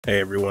Hey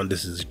everyone,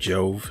 this is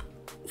Jove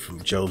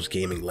from Jove's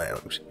Gaming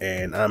Lounge,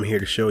 and I'm here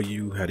to show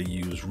you how to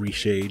use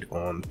Reshade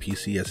on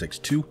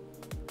PCSX2.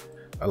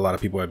 A lot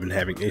of people have been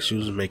having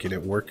issues making it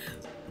work.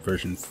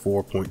 Version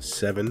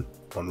 4.7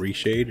 on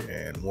Reshade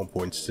and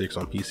 1.6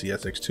 on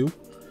PCSX2.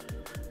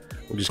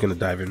 We're just going to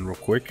dive in real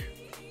quick.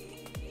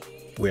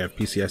 We have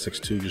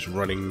PCSX2 just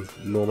running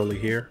normally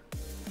here.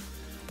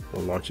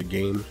 We'll launch a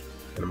game,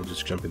 and I'm going to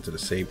just jump into the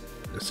save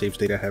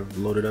state I have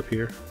loaded up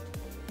here.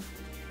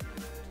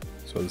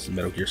 So this is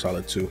Metal Gear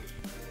Solid 2.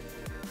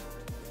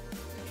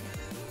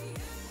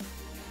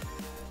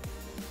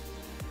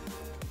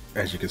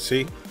 As you can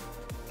see,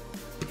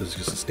 this is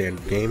just a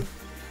standard game.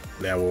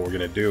 Now what we're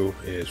gonna do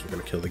is we're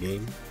gonna kill the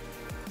game.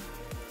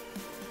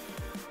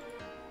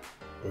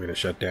 We're gonna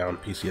shut down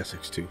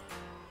PCSX2.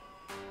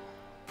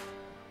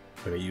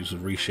 I'm gonna use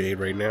Reshade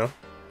right now.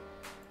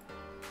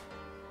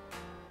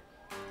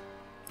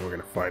 We're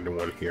gonna find the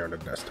one here on the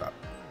desktop.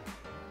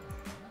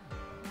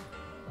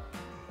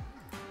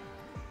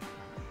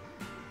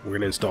 We're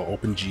going to install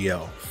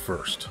OpenGL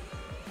first.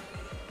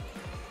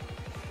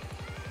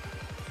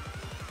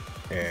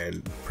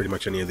 And pretty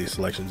much any of these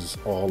selections is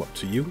all up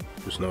to you.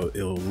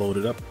 It'll load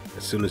it up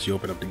as soon as you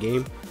open up the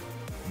game.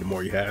 The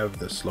more you have,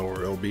 the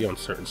slower it'll be on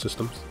certain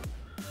systems.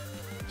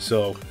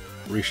 So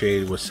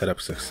Reshade was set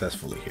up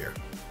successfully here.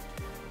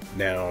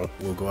 Now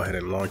we'll go ahead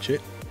and launch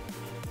it.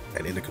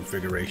 And in the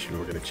configuration,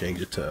 we're going to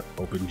change it to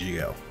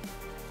OpenGL.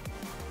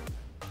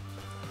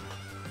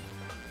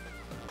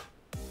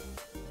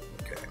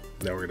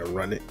 Now we're gonna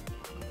run it,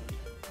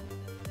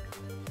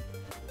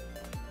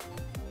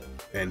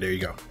 and there you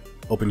go.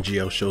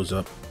 OpenGL shows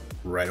up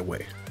right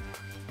away.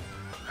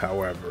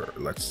 However,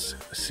 let's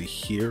see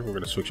here. We're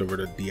gonna switch over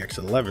to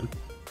DX11,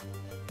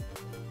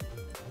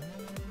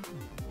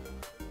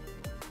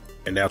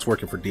 and now it's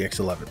working for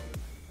DX11.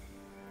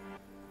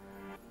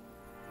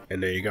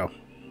 And there you go.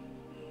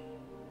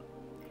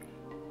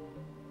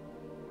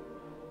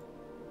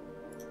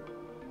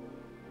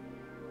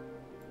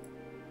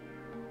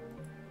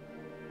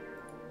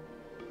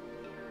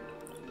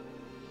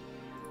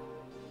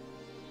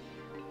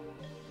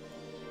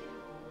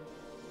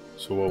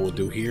 So what we'll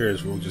do here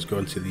is we'll just go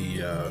into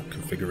the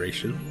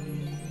configuration,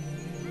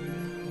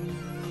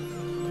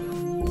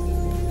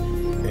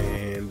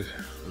 and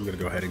I'm going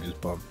to go ahead and just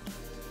bump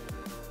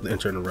the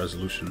internal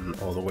resolution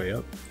all the way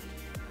up,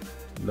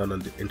 none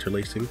of the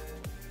interlacing,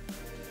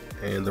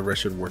 and the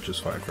rest should work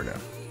just fine for now.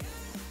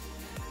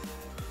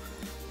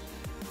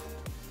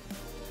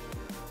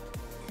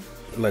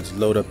 Let's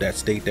load up that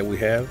state that we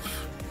have.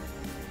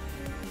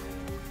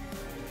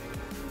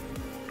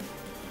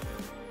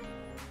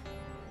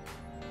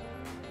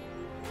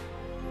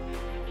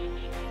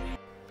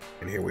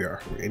 And here we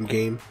are, we're in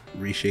game.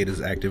 Reshade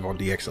is active on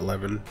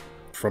DX11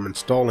 from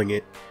installing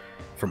it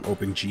from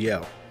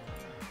OpenGL.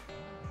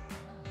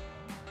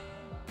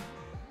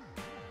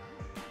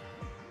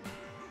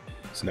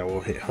 So now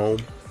we'll hit home,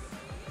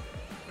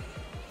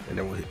 and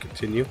then we'll hit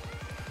continue,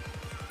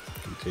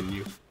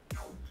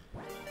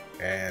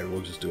 and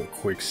we'll just do a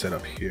quick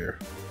setup here.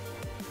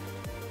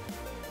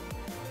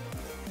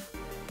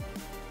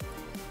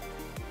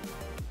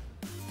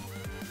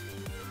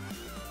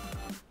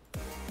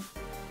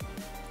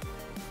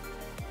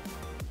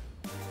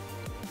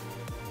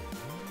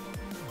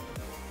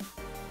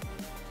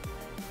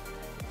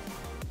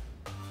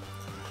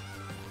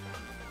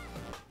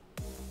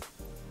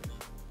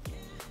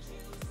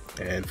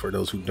 And for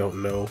those who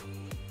don't know,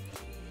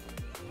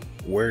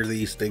 where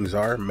these things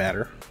are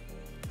matter.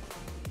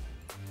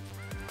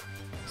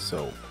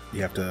 So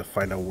you have to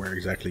find out where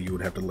exactly you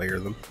would have to layer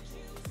them.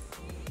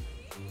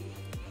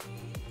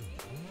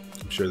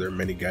 I'm sure there are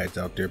many guides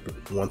out there, but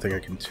one thing I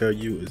can tell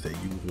you is that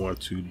you want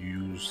to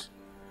use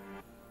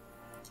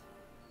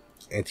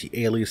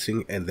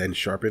anti-aliasing and then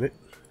sharpen it.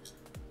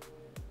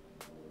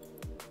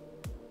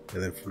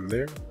 And then from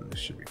there, this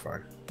should be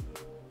fine.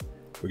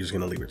 We're just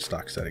going to leave it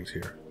stock settings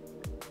here.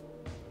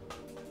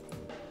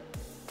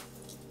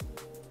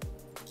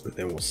 And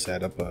then we'll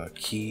set up a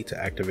key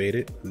to activate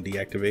it and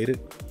deactivate it.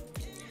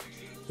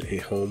 And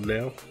hit home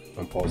now.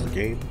 Unpause the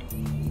game.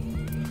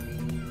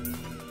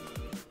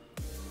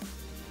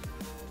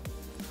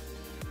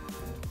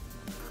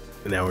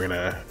 And now we're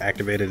gonna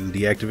activate it and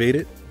deactivate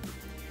it.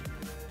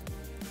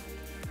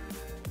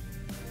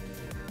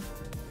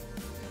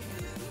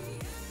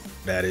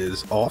 That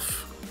is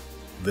off.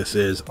 This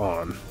is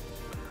on.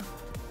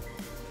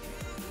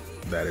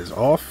 That is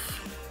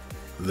off.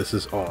 This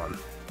is on.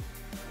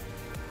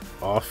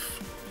 Off,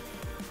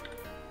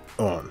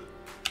 on.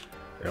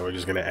 And we're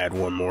just gonna add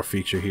one more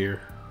feature here.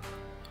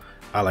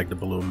 I like the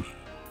bloom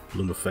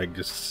effect,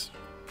 just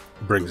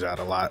brings out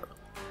a lot,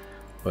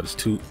 but it's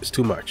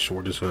too much, so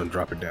we're just gonna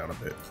drop it down a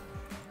bit.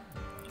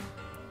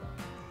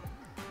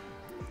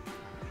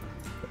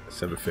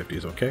 750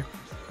 is okay.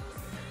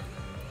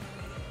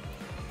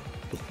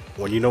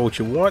 When you know what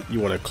you want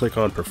to click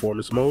on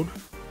performance mode,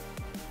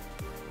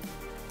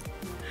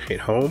 hit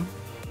home,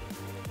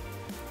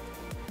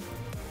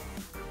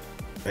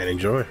 and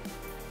enjoy.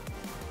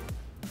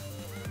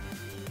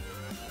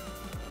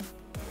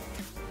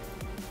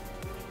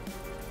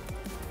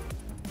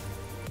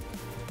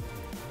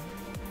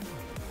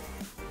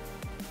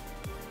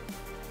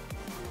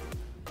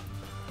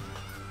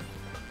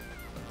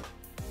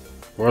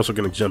 We're also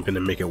going to jump in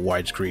and make it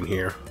widescreen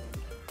here.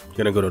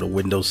 Going to go to the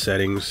Windows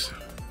settings,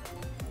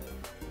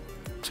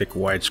 take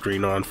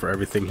widescreen on for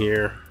everything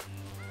here,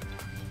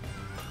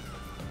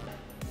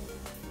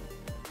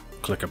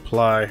 click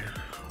apply,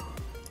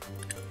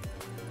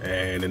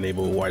 and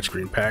enable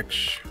widescreen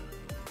patch.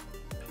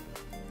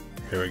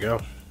 Here we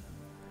go.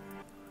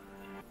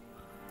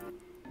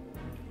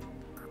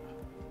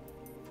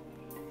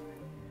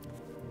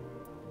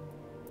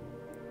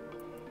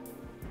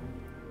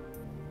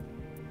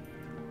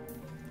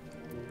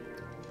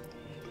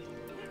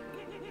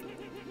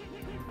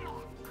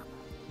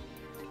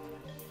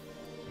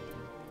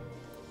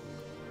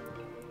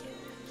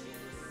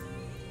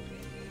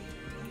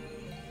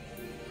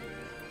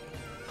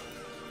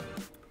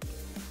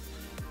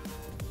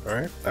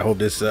 Alright, I hope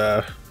this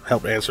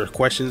helped answer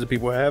questions that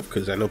people have,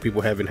 because I know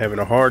people have been having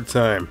a hard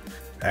time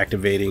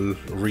activating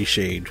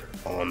Reshade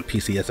on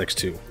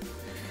PCSX2.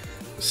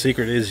 The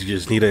secret is you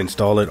just need to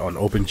install it on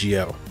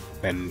OpenGL,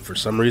 and for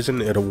some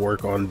reason it'll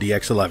work on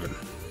DX11.